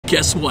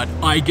guess what?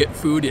 I Get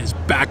Food is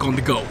back on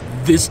the go.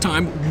 This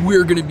time,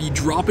 we're gonna be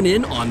dropping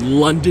in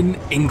on London,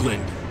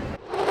 England.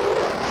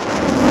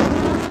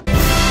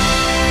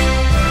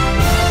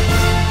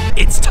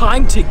 It's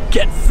time to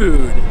get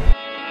food.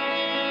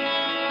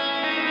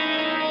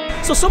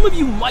 So some of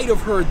you might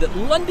have heard that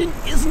London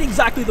isn't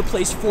exactly the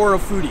place for a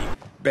foodie.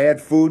 Bad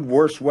food,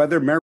 worse weather,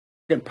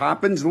 American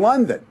Poppies,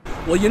 London.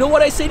 Well, you know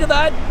what I say to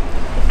that?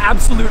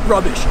 Absolute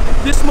rubbish.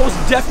 This most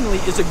definitely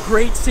is a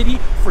great city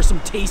for some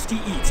tasty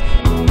eats.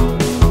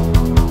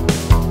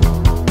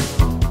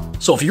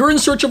 So if you're in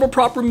search of a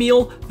proper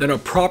meal, then a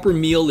proper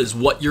meal is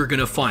what you're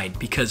gonna find,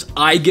 because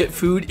I Get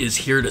Food is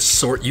here to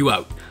sort you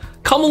out.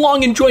 Come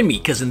along and join me,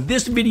 because in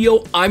this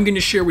video, I'm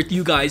gonna share with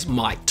you guys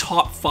my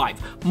top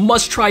 5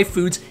 must-try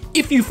foods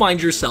if you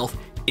find yourself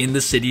in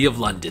the city of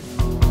London.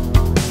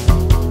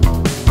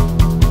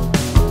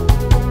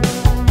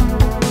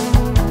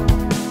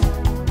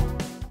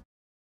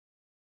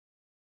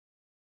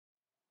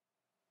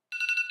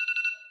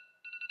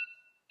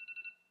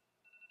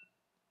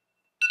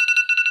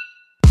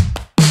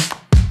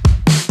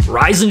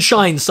 Rise and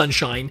shine,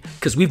 sunshine,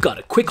 because we've got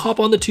a quick hop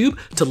on the tube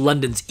to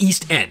London's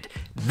East End.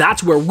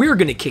 That's where we're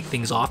gonna kick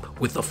things off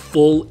with a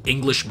full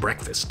English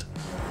breakfast.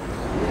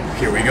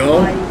 Here we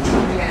go.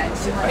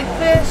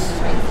 Breakfast.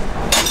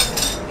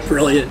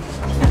 Brilliant.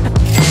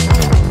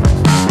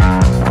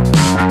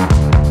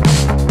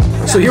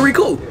 So here we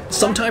go.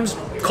 Sometimes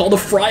called a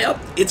fry up.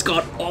 It's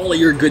got all of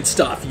your good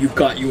stuff. You've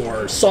got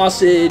your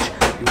sausage,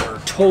 your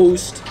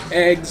toast,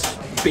 eggs,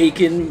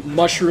 bacon,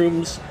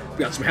 mushrooms. We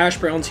got some hash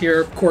browns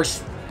here. Of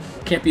course,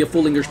 can't be a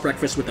full English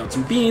breakfast without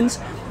some beans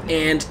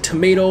and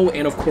tomato,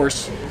 and of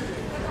course,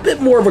 a bit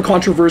more of a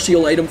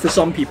controversial item for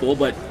some people,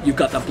 but you've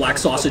got that black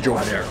sausage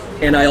over there.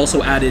 And I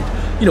also added,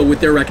 with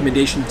their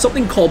recommendation,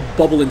 something called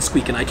bubble and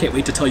squeak, and I can't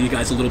wait to tell you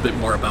guys a little bit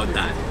more about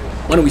that.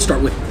 Why don't we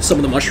start with some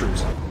of the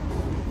mushrooms?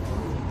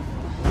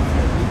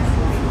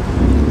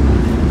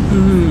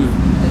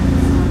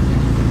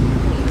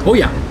 Oh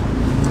yeah.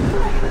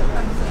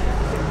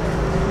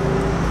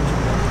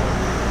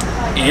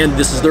 And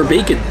this is their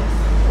bacon.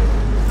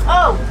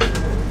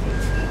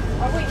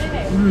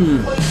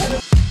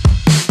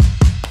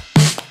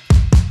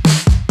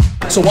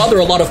 So while there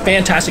are a lot of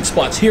fantastic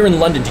spots here in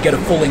London to get a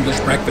full English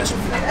breakfast,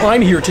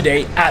 I'm here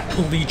today at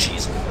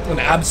Pellicci's, an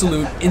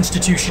absolute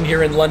institution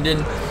here in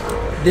London.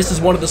 This is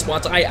one of the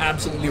spots I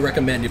absolutely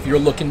recommend if you're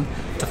looking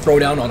to throw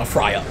down on a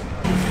fry-up.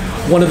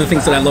 One of the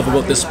things that I love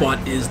about this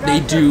spot is they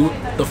do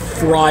the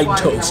fried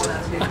toast.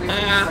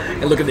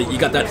 And look at that, you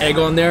got that egg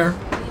on there.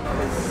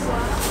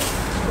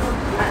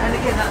 And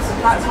again,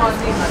 that's what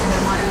I mean,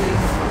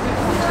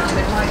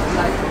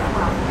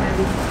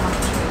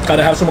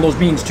 Gotta have some of those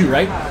beans too,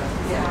 right?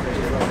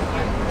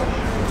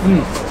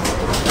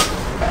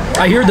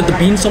 I hear that the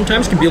beans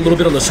sometimes can be a little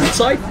bit on the sweet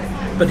side,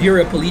 but here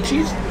at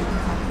Pellicci's,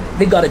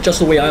 they got it just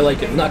the way I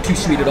like it, not too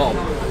sweet at all.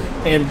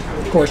 And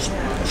of course,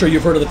 I'm sure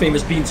you've heard of the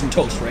famous beans and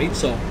toast, right?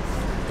 So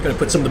I'm gonna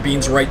put some of the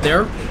beans right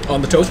there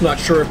on the toast. I'm not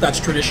sure if that's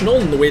traditional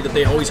in the way that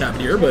they always have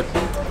it here, but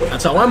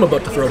that's how I'm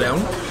about to throw down.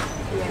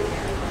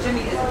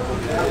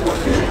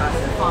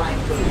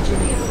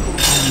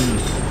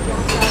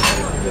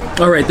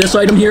 All right, this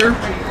item here,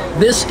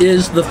 this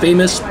is the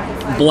famous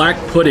black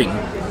pudding.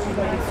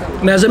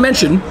 And as I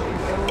mentioned,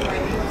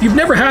 if you've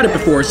never had it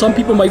before, some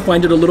people might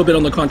find it a little bit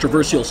on the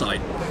controversial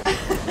side.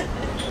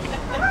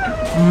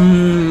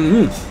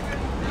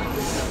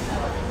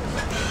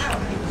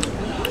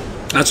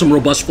 That's some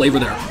robust flavor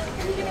there.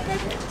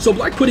 So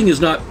black pudding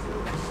is not,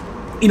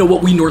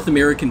 what we North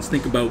Americans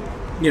think about,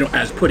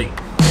 as pudding.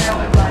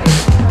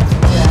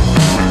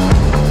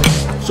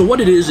 So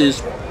what it is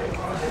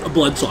a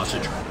blood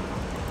sausage.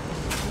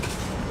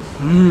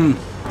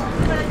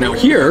 Now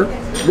here,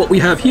 what we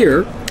have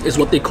here is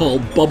what they call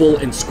bubble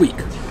and squeak.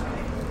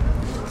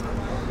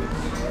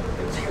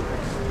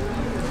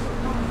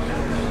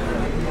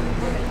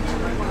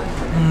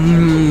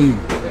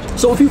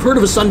 So if you've heard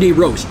of a Sunday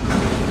roast,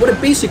 what it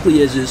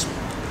basically is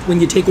when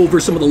you take over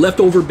some of the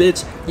leftover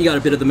bits, you got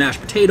a bit of the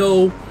mashed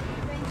potato,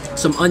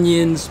 some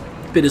onions,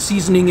 a bit of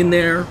seasoning in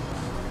there,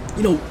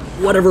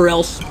 whatever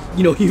else,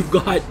 you've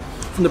got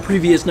from the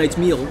previous night's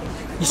meal,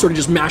 you sort of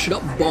just mash it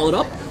up, ball it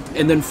up,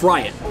 and then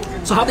fry it.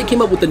 So how they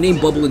came up with the name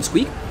bubble and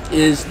squeak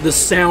is the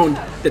sound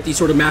that these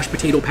sort of mashed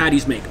potato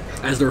patties make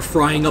as they're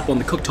frying up on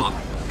the cooktop.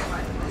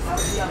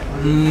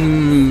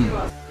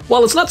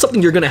 While it's not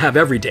something you're gonna have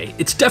every day,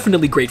 it's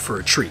definitely great for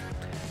a treat.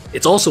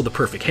 It's also the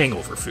perfect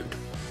hangover food.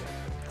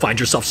 Find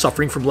yourself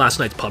suffering from last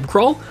night's pub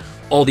crawl?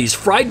 All these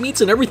fried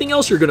meats and everything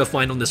else you're gonna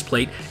find on this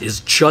plate is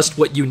just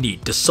what you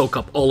need to soak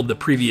up all of the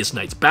previous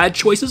night's bad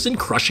choices and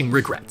crushing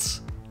regrets.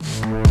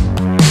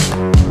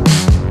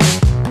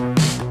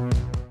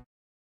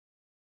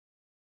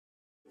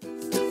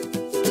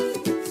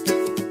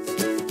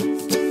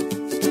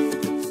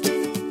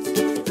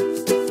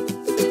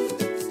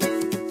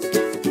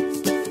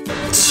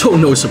 So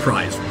no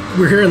surprise,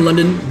 we're here in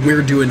London,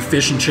 we're doing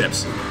fish and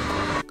chips.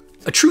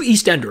 A true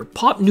East Ender,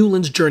 Pop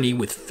Newland's journey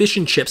with fish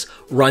and chips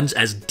runs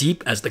as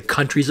deep as the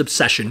country's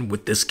obsession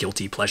with this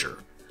guilty pleasure.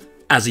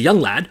 As a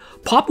young lad,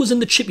 Pop was in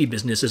the chippy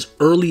business as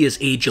early as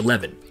age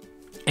 11.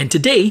 And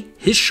today,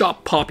 his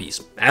shop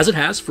Poppies, as it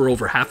has for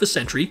over half a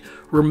century,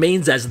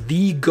 remains as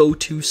the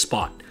go-to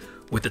spot,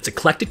 with its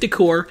eclectic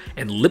decor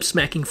and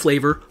lip-smacking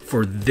flavor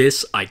for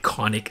this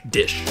iconic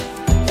dish.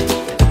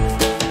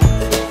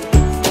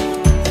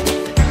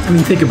 I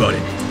mean, think about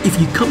it. If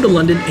you come to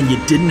London and you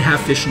didn't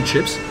have fish and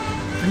chips,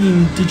 I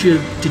mean, did you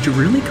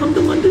really come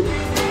to London?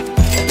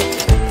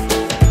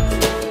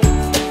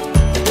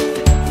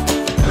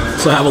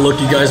 So have a look,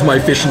 you guys, my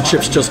fish and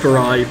chips just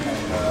arrived.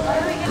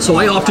 So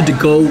I opted to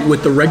go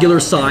with the regular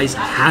size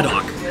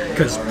haddock,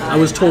 because I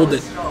was told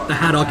that the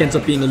haddock ends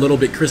up being a little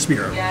bit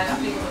crispier.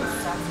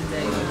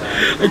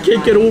 I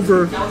can't get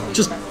over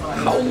just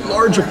how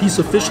large a piece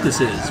of fish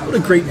this is. What a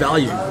great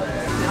value.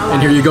 And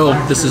here you go,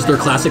 this is their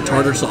classic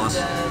tartar sauce.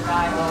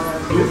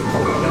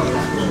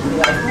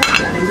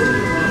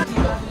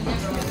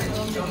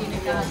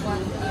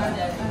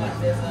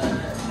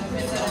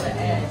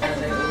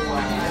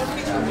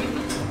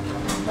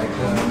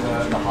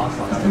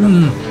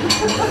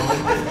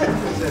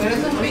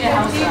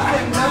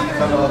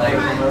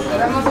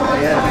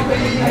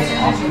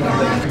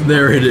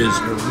 There it is.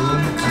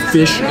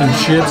 Fish and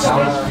chips.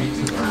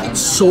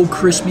 It's so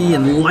crispy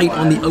and light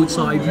on the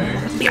outside.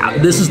 Yeah,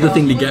 this is the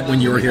thing to get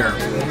when you're here.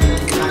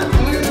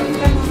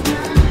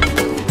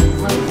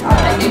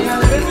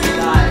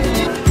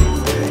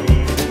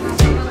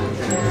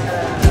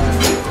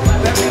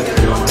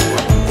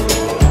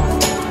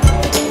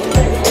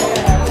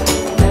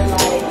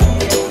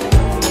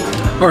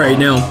 Alright,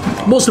 now,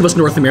 most of us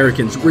North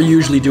Americans, we're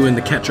usually doing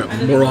the ketchup,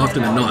 more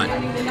often than not,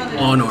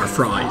 on our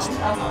fries.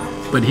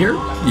 But here,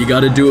 you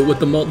gotta do it with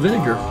the malt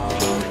vinegar.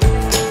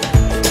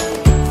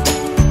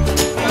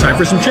 Time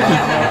for some chippy.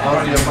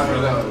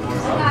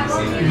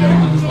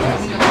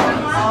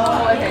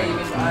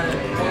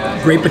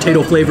 Great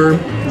potato flavor,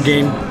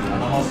 again,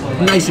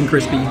 nice and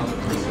crispy.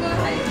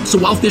 So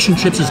while fish and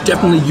chips is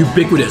definitely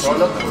ubiquitous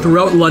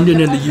throughout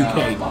London and the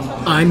UK,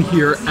 I'm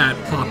here at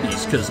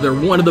Poppies because they're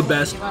one of the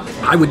best.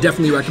 I would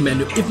definitely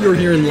recommend it. If you're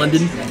here in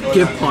London,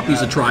 give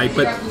Poppies a try.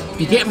 But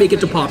if you can't make it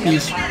to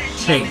Poppies,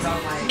 hey,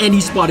 any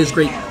spot is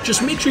great.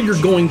 Just make sure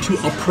you're going to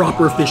a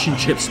proper fish and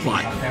chip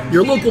spot.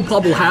 Your local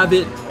pub will have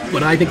it,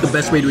 but I think the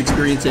best way to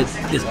experience it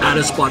is at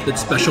a spot that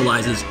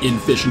specializes in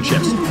fish and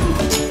chips.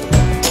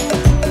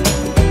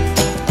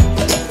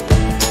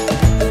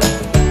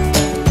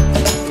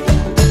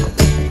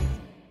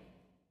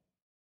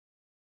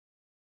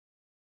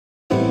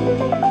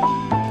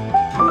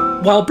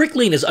 While Brick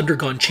Lane has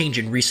undergone change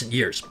in recent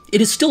years, it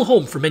is still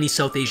home for many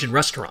South Asian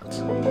restaurants.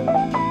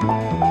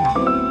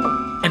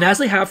 And as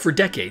they have for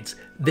decades,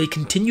 they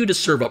continue to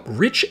serve up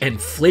rich and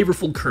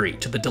flavorful curry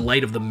to the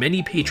delight of the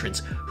many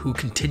patrons who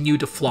continue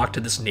to flock to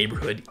this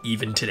neighborhood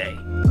even today.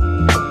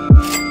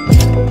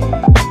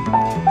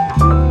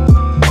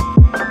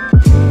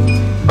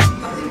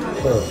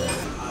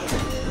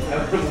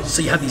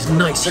 So you have these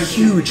nice,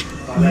 huge,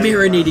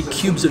 marinated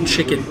cubes of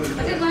chicken.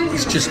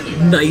 It's just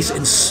nice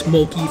and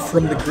smoky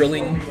from the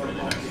grilling.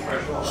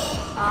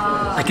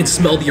 I can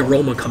smell the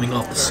aroma coming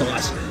off the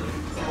sauce.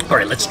 All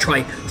right, let's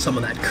try some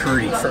of that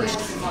curry first.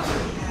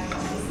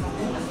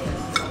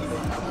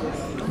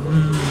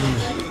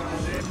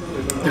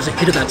 There's a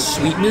hit of that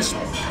sweetness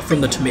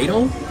from the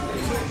tomato.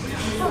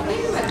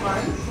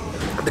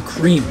 The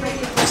cream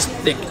is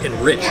thick and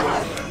rich.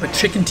 But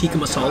chicken tikka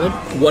masala,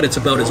 what it's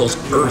about is those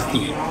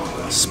earthy,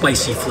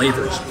 spicy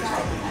flavors.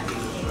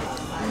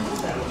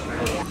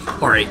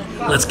 All right,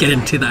 let's get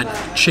into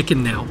that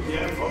chicken now.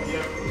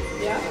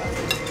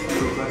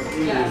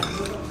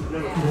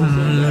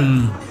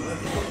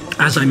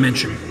 As I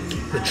mentioned,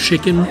 the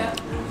chicken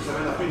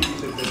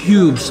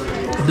cubes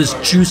of this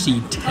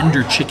juicy,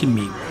 tender chicken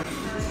meat,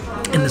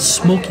 and the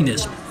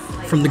smokiness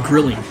from the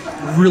grilling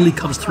really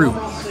comes through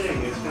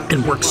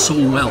and works so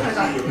well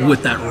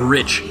with that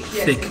rich,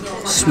 thick,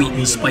 sweet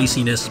and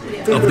spiciness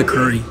of the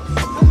curry.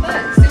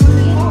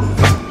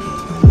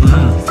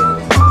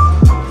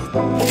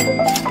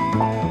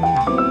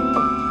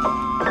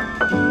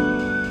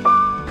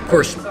 Of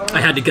course, I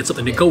had to get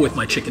something to go with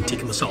my chicken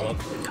tikka masala,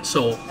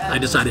 so I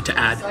decided to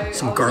add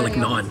some garlic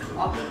naan.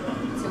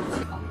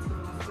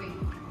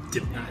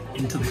 Dip that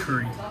into the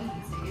curry.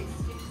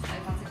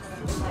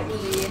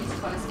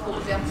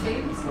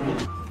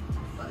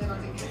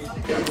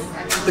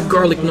 The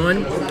garlic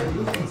naan,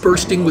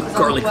 bursting with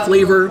garlic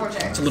flavor.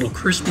 It's a little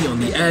crispy on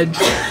the edge.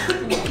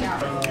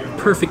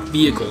 Perfect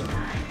vehicle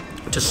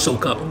to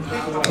soak up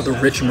the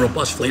rich and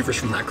robust flavors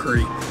from that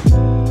curry.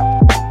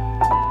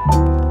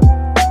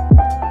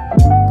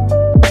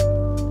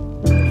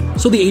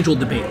 So the age-old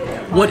debate,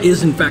 what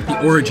is in fact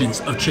the origins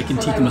of chicken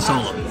tikka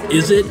masala?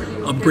 Is it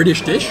a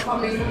British dish?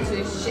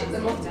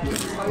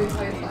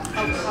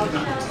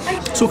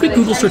 So a quick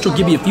Google search will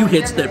give you a few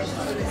hits that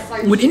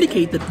would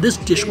indicate that this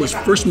dish was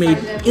first made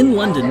in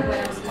London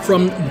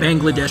from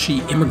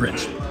Bangladeshi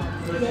immigrants.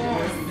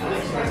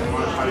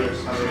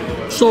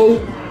 So,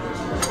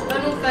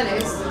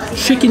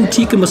 chicken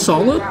tikka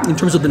masala, in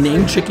terms of the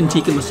name chicken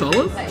tikka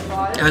masala,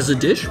 as a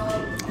dish,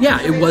 yeah,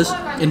 it was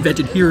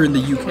invented here in the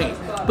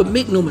UK. But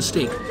make no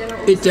mistake,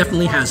 it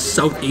definitely has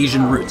South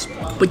Asian roots.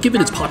 But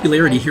given its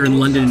popularity here in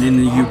London and in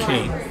the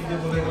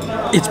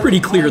UK, it's pretty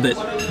clear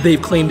that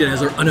they've claimed it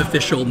as their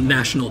unofficial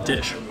national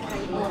dish.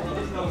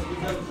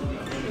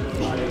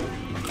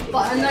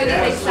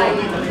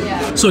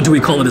 So do we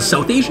call it a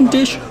South Asian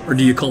dish, or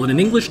do you call it an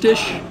English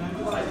dish?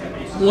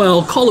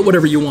 Well, call it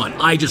whatever you want.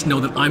 I just know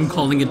that I'm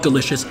calling it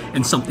delicious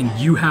and something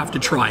you have to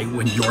try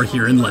when you're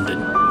here in London.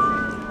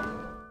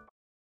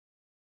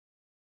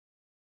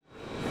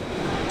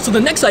 So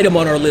the next item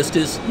on our list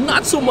is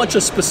not so much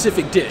a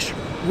specific dish,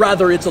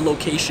 rather it's a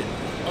location.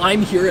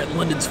 I'm here at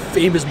London's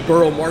famous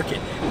Borough Market.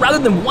 Rather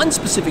than one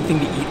specific thing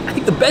to eat, I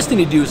think the best thing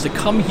to do is to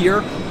come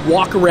here,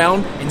 walk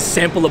around, and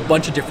sample a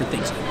bunch of different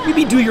things.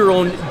 Maybe do your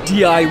own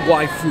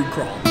DIY food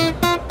crawl.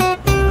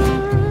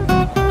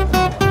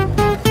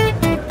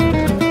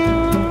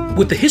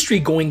 With the history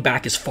going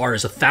back as far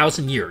as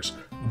 1,000 years,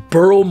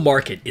 Borough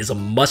Market is a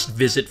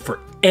must-visit for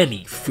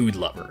any food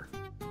lover.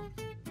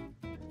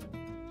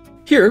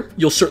 Here,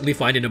 you'll certainly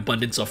find an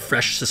abundance of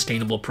fresh,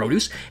 sustainable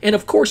produce, and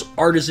of course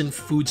artisan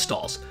food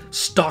stalls,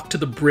 stocked to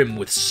the brim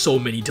with so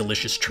many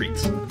delicious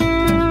treats.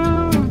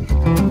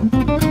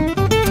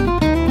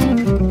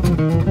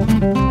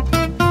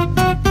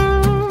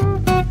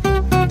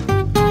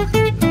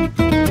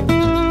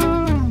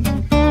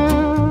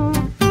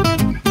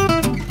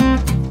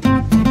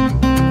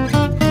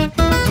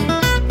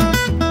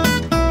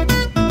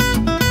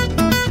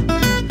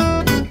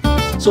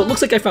 So it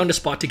looks like I found a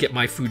spot to get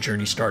my food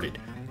journey started.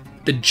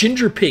 The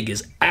Ginger Pig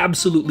is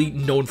absolutely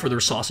known for their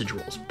sausage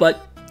rolls,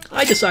 but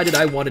I decided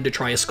I wanted to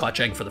try a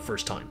Scotch egg for the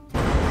first time.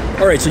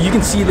 Alright, so you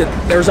can see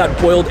that there's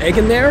that boiled egg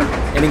in there,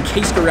 and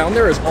encased around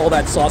there is all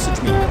that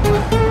sausage meat.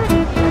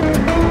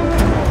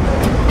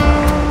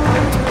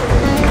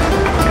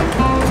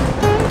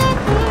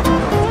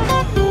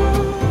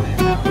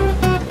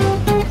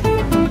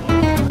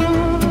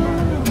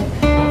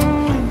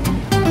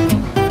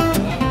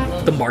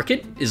 The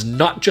market is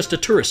not just a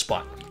tourist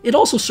spot. It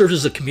also serves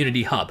as a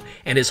community hub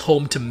and is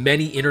home to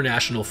many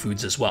international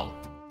foods as well.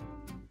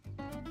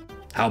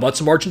 How about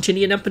some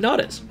Argentinian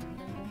empanadas?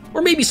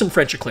 Or maybe some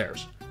French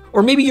eclairs?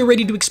 Or maybe you're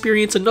ready to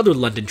experience another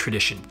London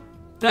tradition.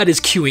 That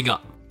is queuing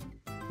up.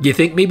 You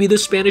think maybe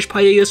this Spanish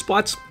paella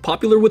spot's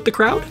popular with the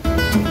crowd?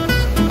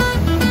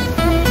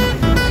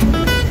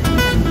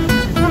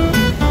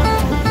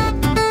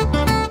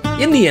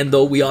 In the end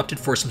though, we opted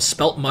for some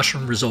spelt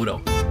mushroom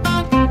risotto.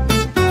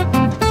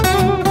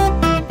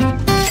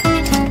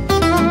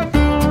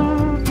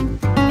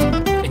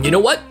 You know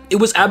what? It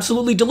was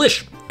absolutely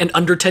delish, and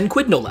under 10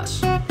 quid no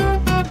less.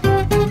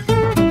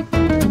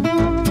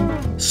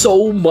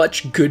 So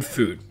much good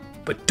food,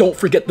 but don't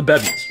forget the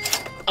bevies.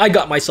 I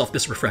got myself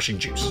this refreshing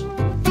juice.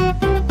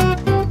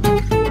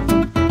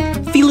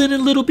 Feeling a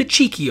little bit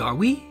cheeky, are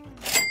we?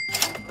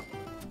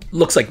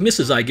 Looks like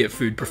Mrs. I Get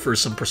Food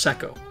prefers some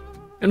Prosecco.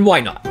 And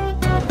why not?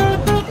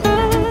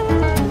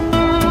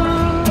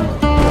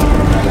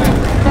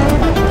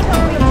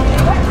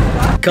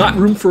 Got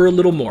room for a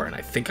little more, and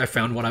I think I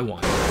found what I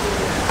want.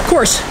 Of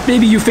course,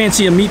 maybe you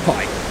fancy a meat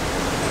pie.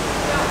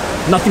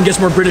 Nothing gets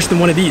more British than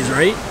one of these,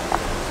 right?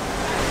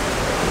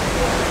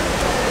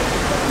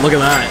 Look at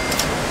that.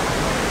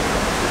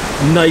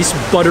 Nice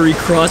buttery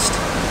crust,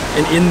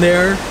 and in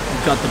there,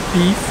 you've got the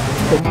beef.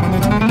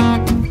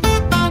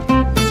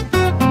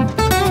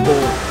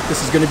 Oh,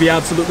 this is gonna be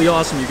absolutely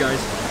awesome, you guys.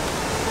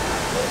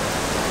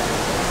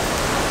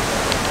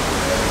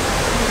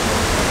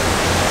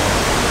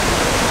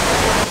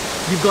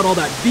 You've got all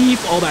that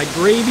beef, all that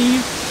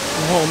gravy.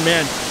 Oh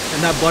man,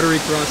 and that buttery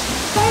crust.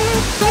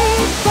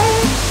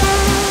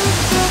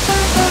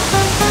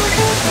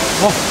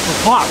 Oh,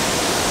 it's hot.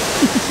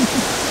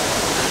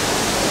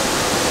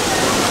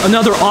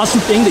 Another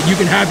awesome thing that you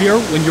can have here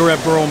when you're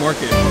at Borough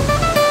Market.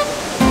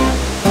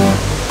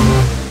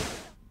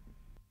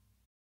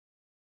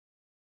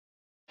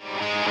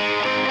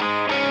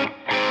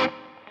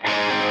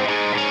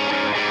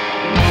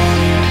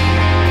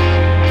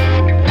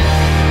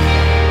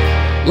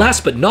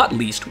 Last but not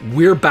least,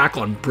 we're back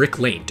on Brick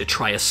Lane to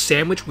try a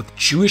sandwich with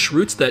Jewish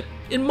roots that,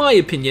 in my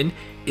opinion,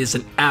 is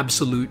an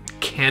absolute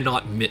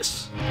cannot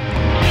miss.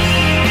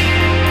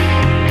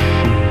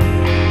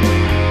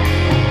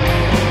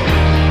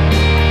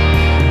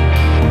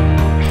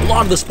 A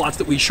lot of the spots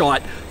that we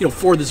shot,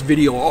 for this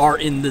video are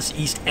in this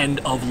east end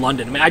of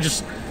London. I mean, I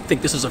just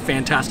think this is a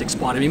fantastic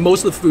spot. I mean,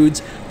 most of the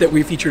foods that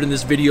we featured in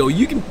this video,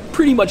 you can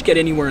pretty much get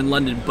anywhere in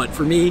London, but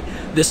for me,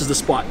 this is the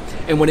spot.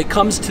 And when it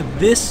comes to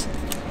this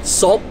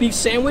salt beef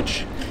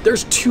sandwich,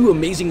 there's two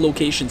amazing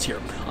locations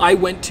here. I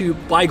went to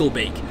Bagel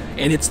Bake,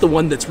 and it's the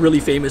one that's really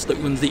famous, the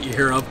ones that you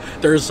hear of.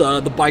 There's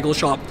the Bagel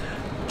shop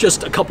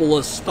just a couple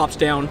of stops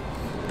down.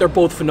 They're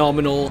both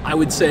phenomenal. I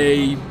would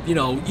say,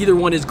 either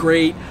one is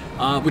great.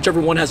 Whichever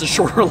one has a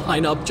shorter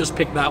lineup, just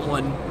pick that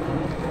one,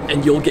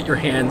 and you'll get your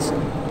hands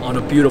on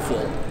a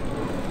beautiful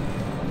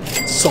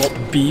salt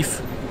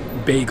beef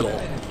bagel.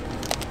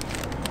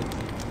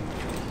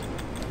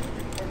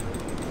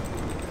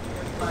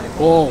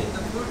 Oh.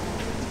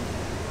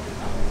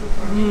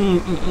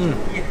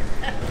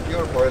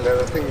 pure boiler.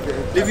 I think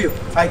Nevio,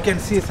 I can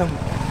see some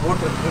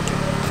water.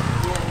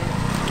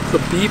 The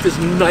beef is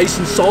nice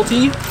and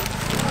salty.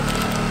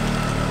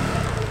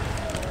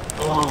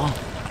 Oh.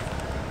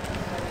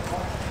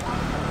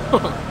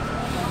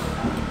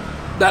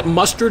 That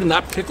mustard and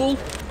that pickle,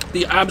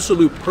 the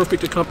absolute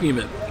perfect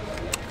accompaniment.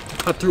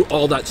 Cut through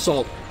all that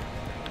salt.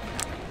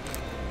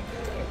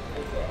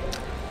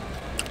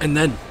 And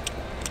then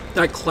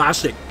that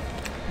classic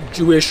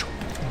Jewish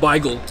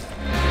bagel.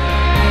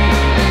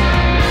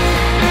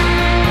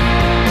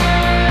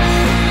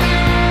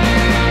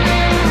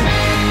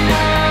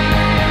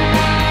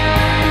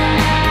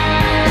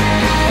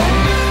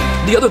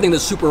 The other thing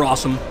that's super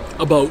awesome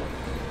about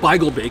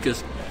Bagel Bake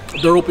is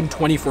they're open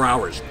 24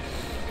 hours.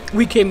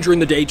 We came during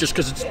the day just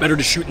because it's better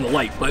to shoot in the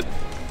light, but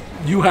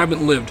you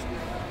haven't lived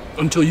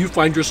until you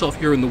find yourself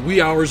here in the wee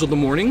hours of the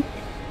morning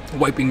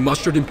wiping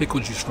mustard and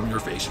pickle juice from your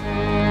face.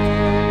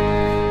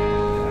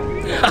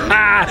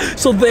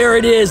 So there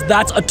it is.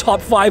 That's a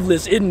top 5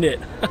 list, isn't it?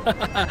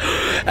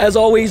 As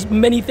always,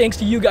 many thanks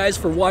to you guys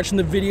for watching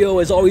the video.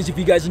 As always, if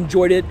you guys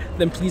enjoyed it,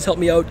 then please help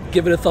me out,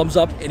 give it a thumbs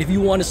up. And if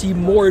you want to see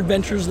more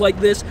adventures like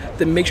this,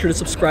 then make sure to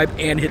subscribe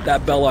and hit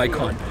that bell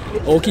icon.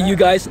 Okay, you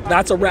guys,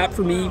 that's a wrap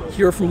for me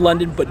here from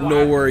London, but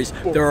no worries.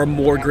 There are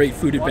more great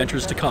food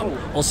adventures to come.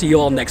 I'll see you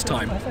all next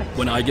time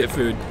when I get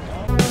food.